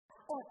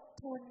อด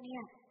ทนเนี่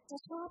ยจะ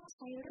ชอบใ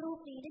ช้รูป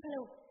นี้นะคะ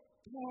ลูก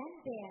can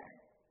bear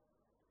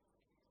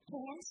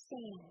can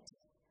stand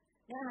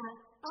นะคะ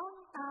ต้อง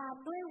ตาม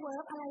ด้วย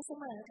verb อะไรเส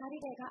มอคะเ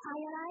ด็กๆคะ I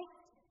อะไร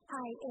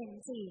ing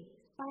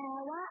แปล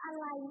ว่าอะ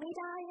ไรไม่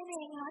ได้นั่นเอ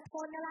งคะท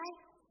นอะไร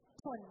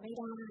ทนไม่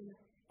ได้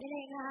นั่นเอ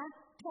งคะ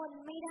ทน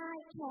ไม่ได้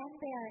can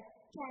bear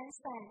can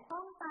stand ต้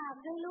องตาม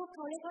ด้วยรูปเข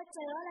าเรียกว่าเจ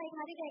ออะไรค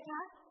ะเด็กๆค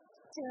ะ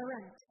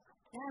gerund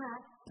นะคะ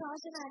เพราะ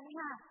ฉะนั้น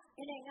ค่ะเ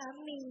ด็กๆคะ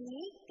หมี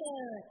เ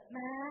กิดม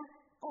า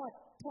อด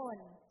ทน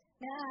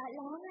นะคะแ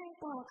ล้วไง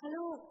ต่อคะ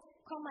ลูก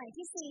ความหมาย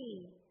ที่สี่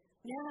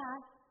นะคะ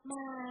ม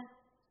า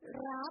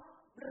รับ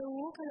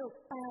รู้ค่ะลูก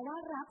แปลว่า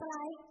รับอะไร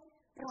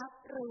รับ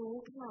รู้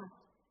ค่ะ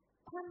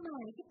ความหมา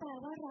ยที่แปล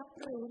ว่ารับ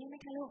รู้นี่ไหม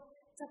คะลูก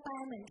จะแปล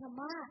เหมือนค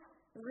ำว่า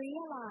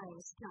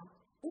realize ค่ะ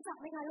รู้จัก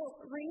ไหมคะลูก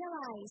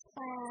realize แป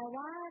ล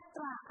ว่าต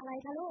ระอะไร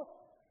คะลูก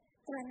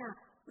ตระหนัก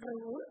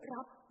รู้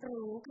รับ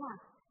รู้ค่ะ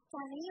จ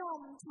ะนิยม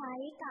ใช้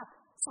กับ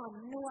ส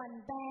ำนวน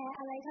bear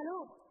อะไรคะลู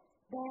ก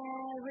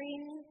bear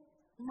in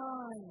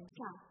mind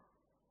ค่ะ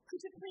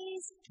Could you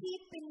please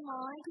keep in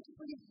mind Could you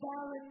please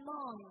bear in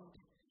mind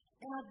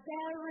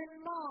bear in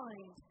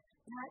mind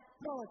นะ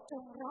โปรดจ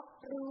งรับ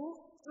รู้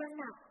ตระ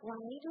หนักไว้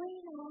ด้วย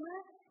น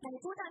ะไหน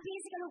พูดตามพี่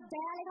สิคะลูก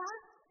bear เลยคะ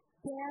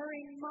bear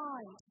in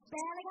mind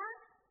bear เลยคะ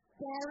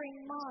bear in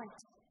mind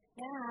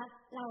นะคะ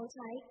เราใ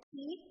ช้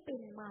keep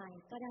in mind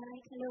ก็ได้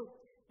ค่ะลูก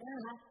นะ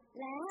คะ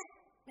และ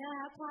นะค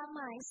ะความห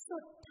มายสุ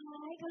ดท้า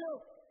ยค่ะลู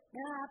กน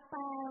ะคะแป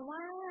ล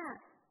ว่า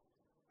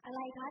อะไร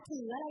คะถื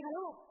ออะไรคะ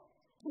ลูก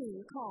ถือ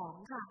ของ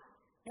ค่ะ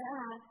นะค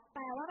ะแป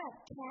ลว่าแบบ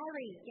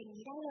carry อย่าง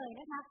นี้ได้เลย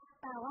นะคะ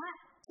แปลว่า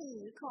ถื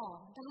อของ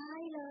ได้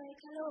เลย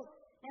ค่ะลูก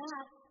นะค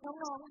ะ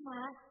น้องๆคะ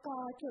กอ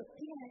จุด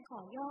ที่นั้นขอ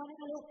ย่อนะ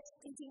คะลูก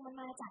จริงๆมัน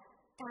มาจาก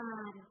กา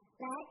ร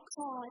และค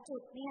อจุ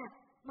ดเนี่ย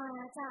มา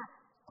จาก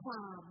คว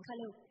ามค่ะ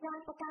ลูกวาง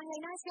ประการเล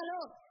ยนะค่ะลู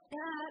กน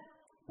ะคะ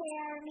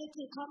bear มี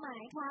กี่ความหมา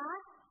ยคะ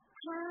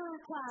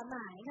5ความหม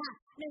ายค่ะ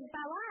1แป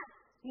ลว่า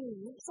หนี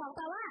2แป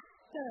ลว่า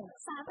เกิด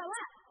3แปลว่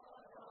า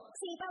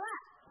4แปลว่า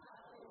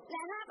แล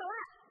ะ5แปลว่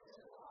า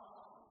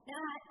นะ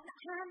คะ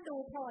ห้ามดู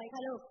โพยค่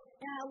ะลูก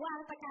วาง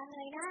ประกันเ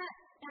ลยนะ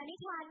นิ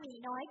ทานหมี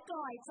น้อยกล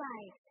อยใจ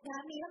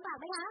มีลำบาก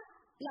ไหมคะ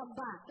ล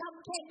ำบากล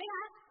ำเค็ญไหมค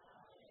ะ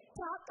เพ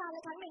ราะการล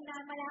ะครั้งหนึ่งนา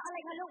นมาแล้วอะไร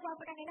คะลูกวาง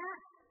ประกันเลยนะ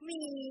ห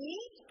มี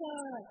เ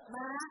กิดม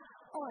า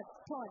อด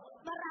ทน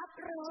มารับ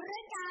รู้เรื่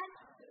องการ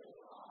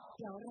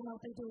เดี๋ยวเรา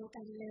ไปดู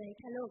กันเลย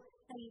ค่ะลูก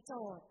ในโจ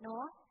ทย์เนา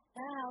ะ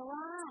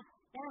ว่า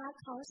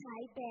เขาใช้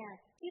bear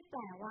ที่แป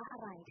ลว่าอะ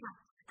ไรค่ะ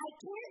I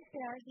can't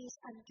bear his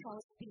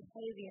uncouth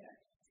behavior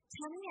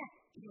ฉันเนี่ย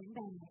แขนแบ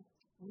น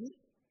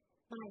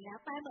ไม่แล้ว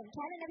แปลเหมือนแข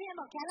นเลยนะพี่แอน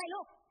บอกแขนอะไร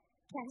ลูก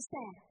แขนแส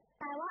บ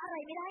แปลว่าอะไร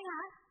ไม่ได้ค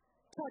ะ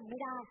ทนไม่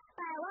ได้แ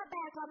ปลว่าแปล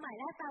ความหมาย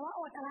แรกแปลว่า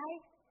อดอะไร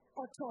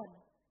อดทน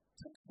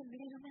ฉันทนไม่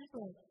ได้มากๆเ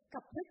ลยกั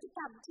บพฤติก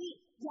รรมที่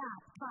หยา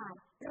บคาย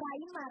ไร้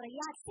มาร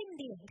ยาทสิ้น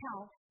ดีของเขา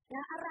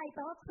อะไรแป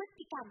ลว่าพฤ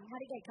ติกรรมค่ะ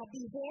เด็กๆค่ะ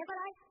behave อะ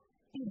ไร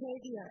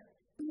behavior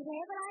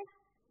behave อะไร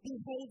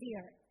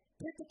behavior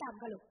พฤติกรรม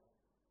ค่ะลูก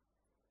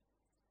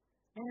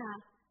นะคะ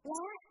แล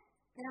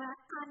ะ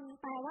อัน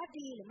แปลว่า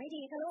ดีหรือไม่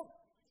ดีคะลูก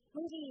ไ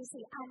ม่ดี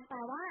สิอันแปล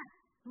ว่า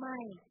ไม่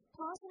เพ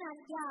ราะฉะนั้น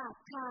หยาบ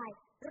คาย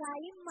ไร้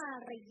มา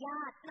รย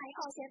าทไหนอ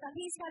อกเสียงตาม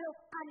พี่สิคะลูก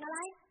อันอะไร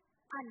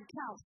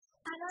uncouth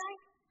อันอะไร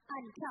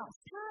uncouth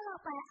ถ้าเรา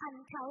แปล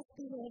uncouth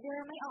behavior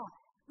ไม่ออก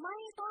ไม่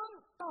ต้อง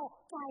ตก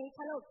ใจ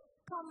ค่ะลูก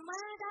คอมม่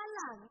าด้าน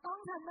หลังต้อง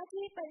ทำหน้า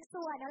ที่เป็น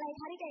ส่วนอะไร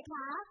คะเด็กๆค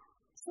ะ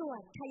ส่ว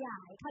นขยา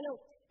ยค่ะลูก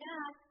นะค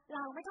ะเร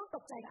าไม่ต้องต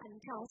กใจกับ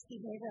uncouth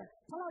behavior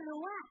เพราะเรารู้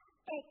ว่า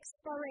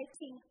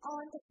explorating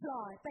on the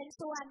floor เป็น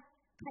ส่วน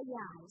ขย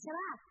ายใช่ไหม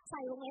ใส่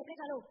วงเล็บเลย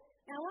ค่ะลูก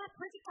นะว่าพ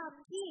ฤติกรรม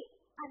ที่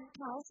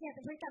uncouth เนี่ยเ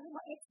ป็นพฤติกรรมที่บ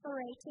อก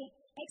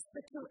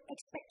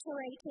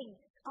explorating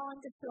on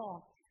the floor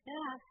นะ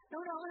คะ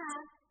น้องๆนะ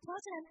เพรา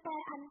ะฉะนั้นแปล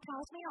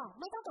uncouth ไม่ออก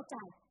ไม่ต้องตกใจ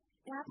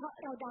นะเพราะ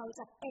เราเดา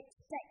จาก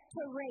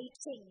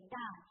explorating ไ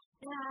ด้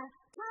นะคะ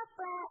ถ้าแ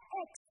ปล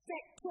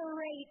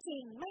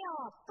explorating ไม่อ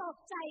อกตก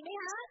ใจไหม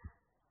คะ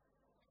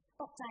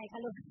ตกใจค่ะ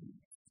ลูก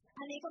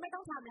อันนี้ก็ไม่ต้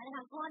องทำแล้วนะค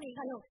ะข้อนี้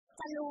ค่ะลูก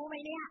จะรู้ไหม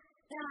เนี่ย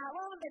นะคะ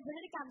ว่ามันเป็นพ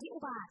ฤติกรรมที่อุ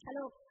บาทค่ะ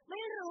ลูกไ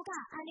ม่รู้ค่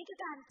ะอันนี้คือ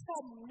การถ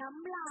มน้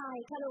ำลาย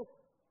ค่ะลูก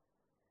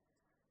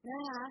น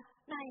ะคะ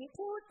ไหน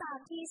พูดตาม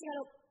ที่สิคะ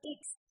ลูก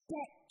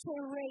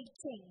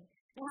expectorating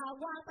นะคะ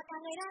วางปากกา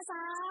เลยนะ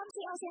3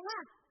 4เอาเสียงว่า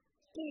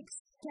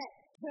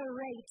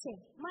expectorating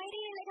ไม่ไ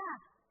ด้เลยค่ะ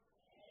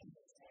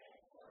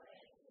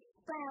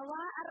แปลว่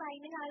าอะไร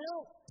นะคะลู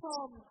กถ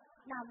ม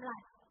น้ำลา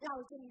ยเรา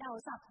จึงเดา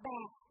ศัพท์แบ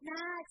บ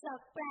น่าจะ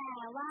แปล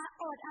ว่า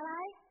อดอะไร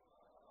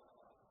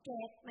เ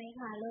ก็ตไหม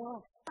คะลูก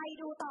ไป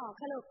ดูต่อ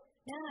ค่ะลูก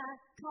นะคะ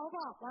เขาบ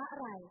อกว่าอะ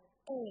ไร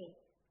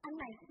อันไ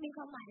หนมีค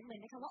วามหมายเหมือ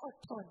นนะคะว่าอด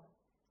ทน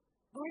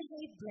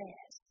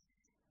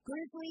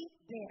grizzly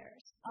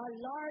bears are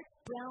large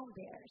brown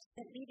bears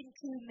that live in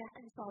cool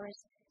mountain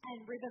forests and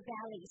river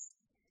valleys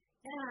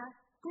นะคะ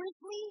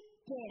grizzly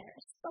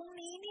bears ตรง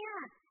นี้เนี่ย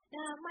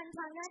มันท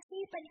ำหน้า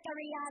ที่เป็นก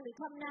ริยาหรือ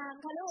คำนาม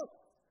คะลูก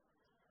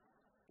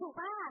ถูก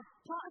ป่ะ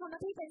เพราะทำหน้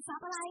าที่เป็น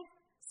sub อะไร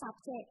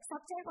subject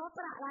เพราะป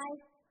ระอะไร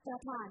ประ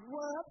ธาน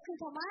verb คือ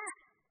คำว่า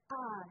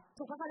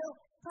ถูกป่ะคะลูก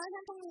เพราะฉะ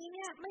นั้นตรงนี้เ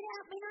นี่ยไม่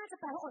น่าจะ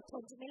แปลว่าอดท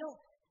นใช่ไหมลูก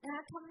นะค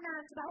ะทำนาน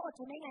จะแปลว่าอด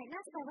ทนได้ไงน่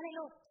าจะแปลว่าอะไร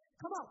ลูก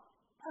เขาบอก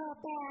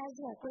แบร์เ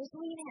นี่ยกริซ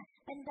ลี่เนี่ย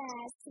เป็นแบ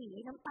ร์สี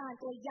น้ำตาล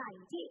ตัวใหญ่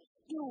ที่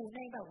อยู่ใน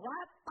แบบว่า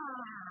ป่า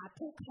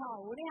ภูเขา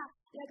เนี่ย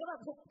แล้วก็แบ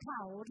บภูเข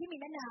าที่มี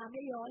แม่น้ำ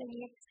เยอะๆอะไรอย่าง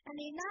นี้อัน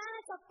นี้น่า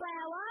จะแปล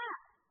ว่า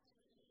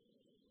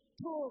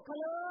ถูกค่ะ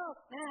ลูก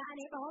อัน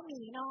นี้แปลว่าห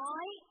มีน้อ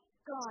ย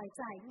กล่อยใ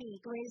จหมี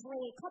กริซ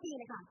ลี่ข้อดี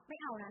เลยค่ะไม่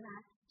เอานะ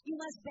You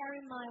must bear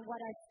in mind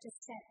what I just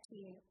said to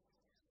you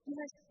You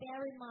must bear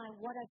in mind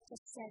what I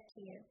just said to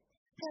you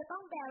เธอต้อ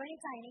งแบร์ไว้ใน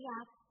ใจนะคะ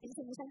เป็น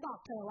สิ่งที่ฉันบอก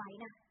เธอไว้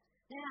นะ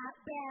คะ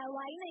แบร์ไ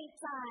ว้ใน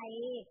ใจ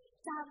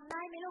จำไ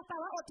ด้ไหมลูกแปล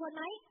ว่าอดทนไ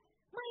หม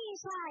ไม่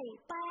ใช่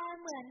แปล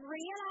เหมือน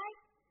realize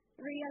อ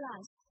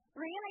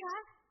ะไรคะ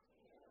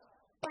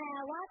แปล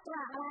ว่าตร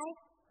ะอะไร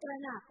ตระ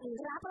หนักหรือ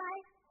รับอะไร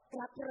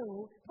รับรู้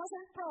เพราะฉะ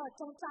นั้นโปรด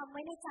จงจำไ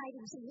ว้ในใจ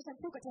ถึงสิ่งที่ฉัน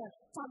พูดกับเธอ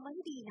จำไว้ใ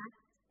ห้ดีนะ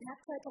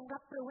เธอจงรั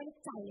บรู้ไว้ใน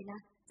ใจเลยนะ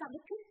จำให้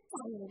ขึ้นใจ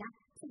เลยนะ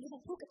สิ่งที่ฉั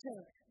นพูดกับเธอ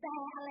แบ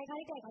ร์อะไรคะเ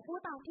ด็กๆพูด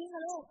ตามพี่น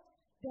ะลูก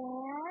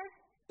bear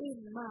in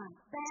mind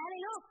แบร์อะไร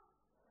ลูก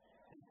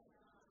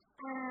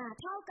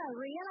เท่ากับ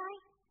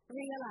realize อัน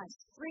นี้น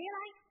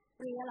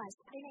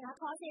ะคะ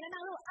ขอเสียงดั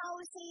งๆลูก เอา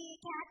C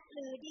cat ห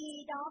รือ D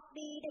dog D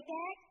เ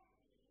ด็ก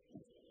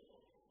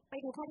ๆไป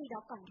ดูข้อ D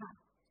dog ก่อนค่ะ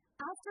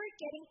after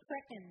getting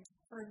pregnant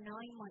for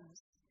 9 months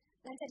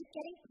หลังจากที่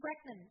getting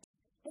pregnant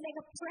เป็นอะไร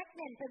กับ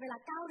pregnant เป็นเวลา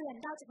9เดือน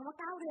เดาจากคำว่า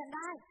9เดือนไ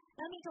ด้แ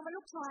ล้วมีคำว่า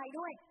ลูกชาย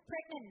ด้วย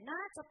pregnant น่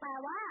าจะแปล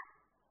ว่า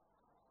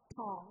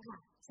ท้องค่ะ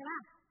ใช่ไหม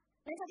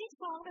หลังจากที่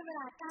ท้องเป็นเว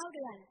ลา9เ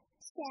ดือน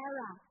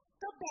Sarah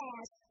ก็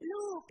bears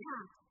ลูกค่ะ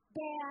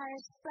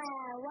bears แปล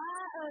ว่า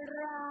อะไ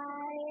ร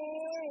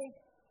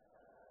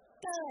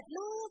เกิด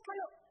ลูกค่ะ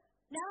ลูก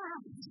นะคะ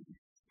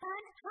กา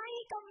รให้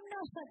กำเ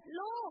นิด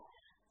ลูก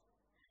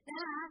นะ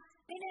คะ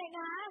นี่เอง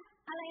นะ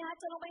อะไรคะ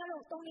จะลงไปกระโด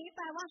ดตรงนี้แป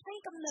ลว่าให้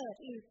กำเนิด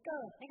หรือเ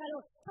กิดนะคะลู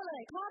กเฉล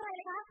ยข้ออะไร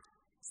นะคะ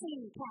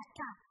4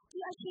 ค่ะ To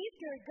achieve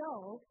your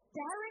goal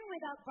daring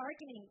without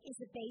bargaining is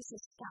the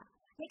basis ค่ะ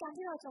ในการ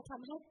ที่เราจะท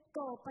ำให้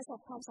goal ประสบ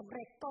ความสำเ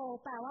ร็จ goal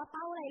แปลว่าเ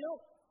ป้าอะไรลูก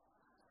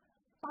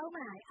เป้าหม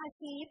าย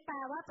achieve แปล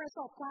ว่าประส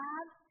บควา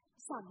ม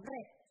สำเ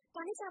ร็จก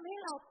ารที่จะทำให้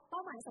เราเป้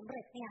าหมายสำเ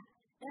ร็จเนี่ย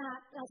นะคะ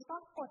เราจะต้อ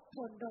งอดท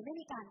นโดยไม่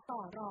มีการต่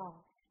อรอง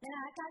นะค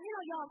ะการที่เร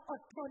ายอมอ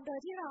ดทนโดย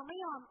ที่เราไม่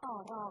ยอมต่อ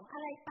รองอะ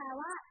ไรแปล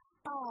ว่า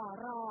ต่อ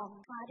รอง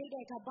ค่ะเ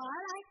ด็กๆค่ะ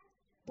bargain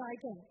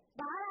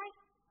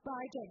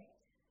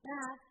นะ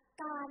คะ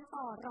การ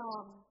ต่อรอ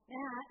งน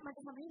ะคะมันจ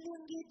ะทำให้เรื่อ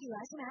งยืดเยื้อ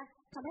ใช่ไหม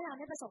ทำให้เรา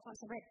ได้ประสบความ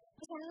สำเร็จเพ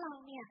ราะฉะนั้นเรา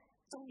เนี่ย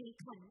จงมี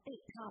ขันติ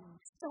ธรรม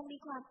จงมี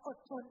ความอด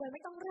ทนโดยไ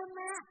ม่ต้องเรื่อง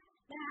มาก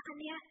นะคะอัน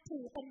นี้ถื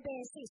อเป็นเบ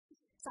สิส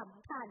ส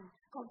ำคัญ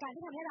ของการ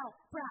ที่ทำให้เรา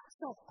ประ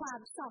สบความ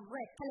สำเ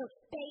ร็จค่ะลูก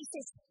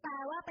basis แปล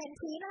ว่าเป็น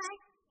พื้นอะไร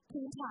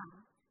พื้นฐาน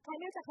ใครไ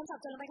ม่รู้จักคำศัพ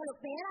ท์จะลงไปค่ะลูก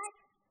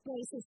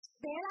basis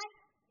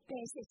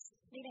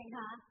นี่เอง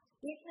ค่ะ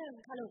นิดหนึ่ง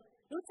ค่ะลูก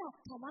รู้จัก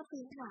คำว่า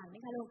พื้นฐานไหม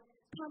คะลูก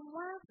คำ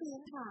ว่าพื้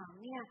นฐาน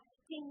เนี่ย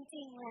จ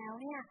ริงๆแล้ว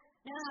เนี่ย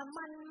นะคะ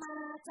มันมา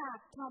จาก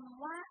ค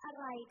ำว่าอะ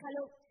ไรคะ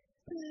ลูก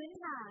พื้น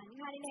ฐาน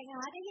ค่ะเด็กๆนะ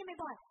คะได้ยิน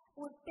บ่อยๆ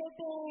อุดเ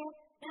บ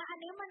นะอัน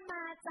นี้มันม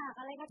าจาก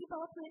อะไรคะที่แปล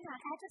ว่าพื้นฐาน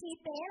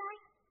adjective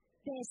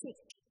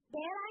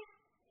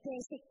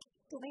basic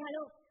ถูกไหมคะ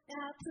ลูกนะ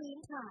คะพื้น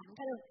ฐาน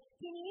ค่ะลูก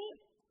ทีนี้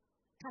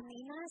คำ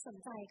นี้น่าสน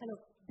ใจค่ะลู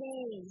ก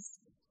base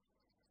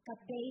กับ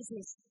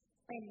basis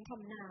เป็นค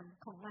ำนาม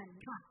ของมัน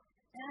ค่ะ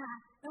นะคะ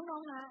น้อ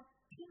งๆคะ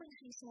ที่มันไ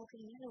ฮโซคื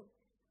อนี้ลูก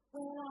เว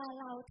ลา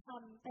เราท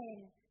ำเป็น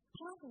พ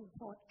หู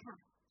พจน์ค่ะ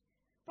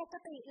ปก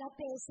ติแล้ว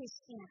basis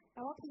เนี่ยแปล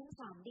ว่าพื้นฐ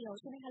านเดียว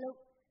ใช่ไหมคะลูก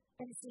เ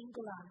ป็น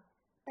singular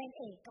เป็น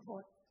เอกพ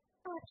จน์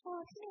แต่พอ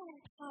ที่มัน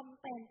ท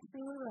ำเป็น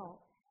plural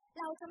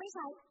เราจะไม่ใ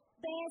ช้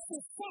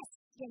basis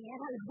อย่างเงี้ย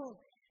ค่ะลูก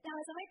เรา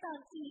จะไม่เติม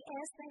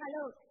es นะคะ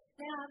ลูก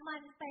นะคะมั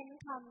นเป็น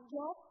คำย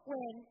กเ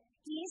ว้น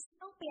is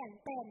ต้องเปลี่ยน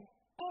เป็น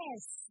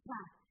s ค่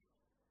ะ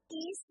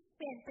is เ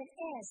ปลี่ยนเป็น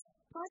s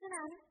เพราะฉะ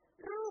นั้น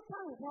รูปพ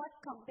หูพจน์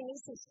ของ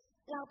basis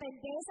เราเป็น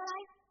base อะไร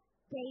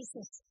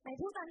basis ไหน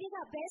พูดตามที่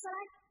ค่ะ base อะไร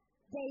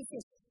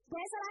basis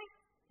อะไร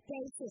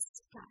basis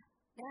ค่ะ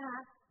นะคะ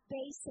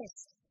basis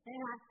นะ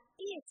คะ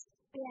is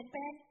เปลี่ยนเ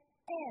ป็น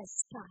s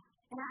ค่ะ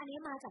นะคะอันนี้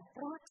มาจาก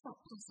รากศัพ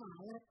ท์ภาษา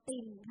ละติ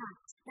นค่ะ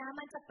นะ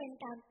มันจะเป็น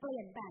การเปลี่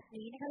ยนแบบ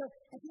นี้นะคะลูก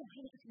แต่ที่อยากใ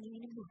ห้ดูตรงนี้นิ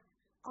ดนึงค่ะ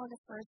on the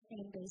first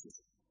name basis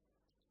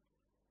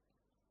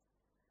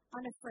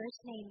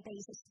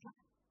ค่ะ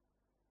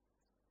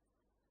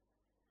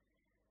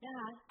นะค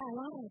ะแปล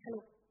ว่าอะไรคะ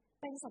ลูก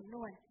เป็นสำน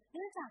วนเ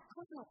นื่องจากข้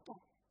อสอบ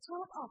ชอ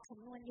บออกส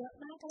ำนวนเยอะ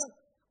มากค่ะลูก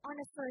on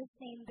a first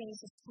name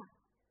basis ค่ะ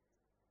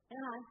น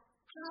ะคะ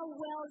how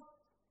well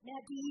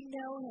do you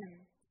know him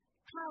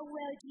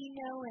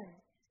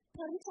เธ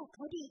อรู้จักเข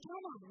าดีแค่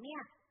ไหนเนี่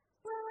ย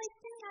well I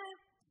think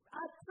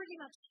I pretty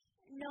much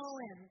know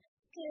him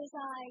because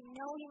I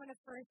know him on a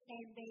first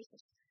name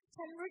basis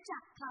ฉันรู้จั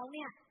กเขาเ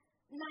นี่ย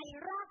ใน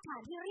รากฐา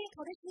นที่เรียกเข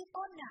าด้วยชื่อ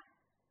ต้นน่ะ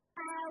แป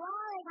ลว่า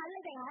อะไรคะเล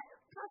ยแต่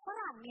ถ้าฝ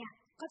รั่งเนี่ย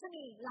ก็จะ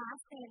มี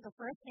last name กับ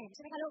first name ใ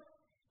ช่ไหมคะลูก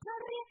ถ้า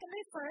เรียกกันด้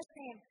วย first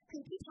name คื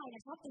อที่ไทยเนี่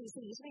ยชอบตี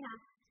สีใช่ไหมคะ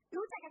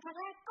รู้จักกันครั้ง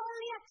แรกก็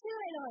เรียกชื่อ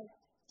เลย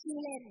ชื่อ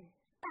เล่น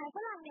แต่ฝ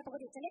รั่งเนี่ยปก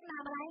ติจะเรียกนา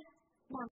มอะไรนาม